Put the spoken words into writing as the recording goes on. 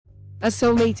A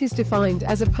soulmate is defined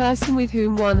as a person with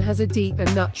whom one has a deep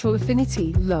and natural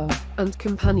affinity, love, and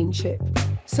companionship.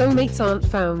 Soulmates aren't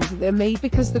found, they're made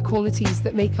because the qualities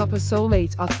that make up a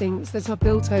soulmate are things that are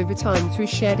built over time through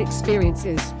shared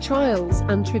experiences, trials,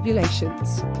 and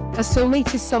tribulations. A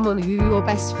soulmate is someone who you're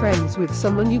best friends with,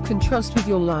 someone you can trust with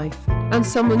your life, and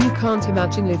someone you can't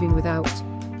imagine living without.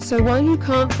 So while you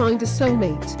can't find a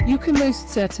soulmate, you can most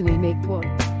certainly make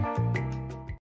one.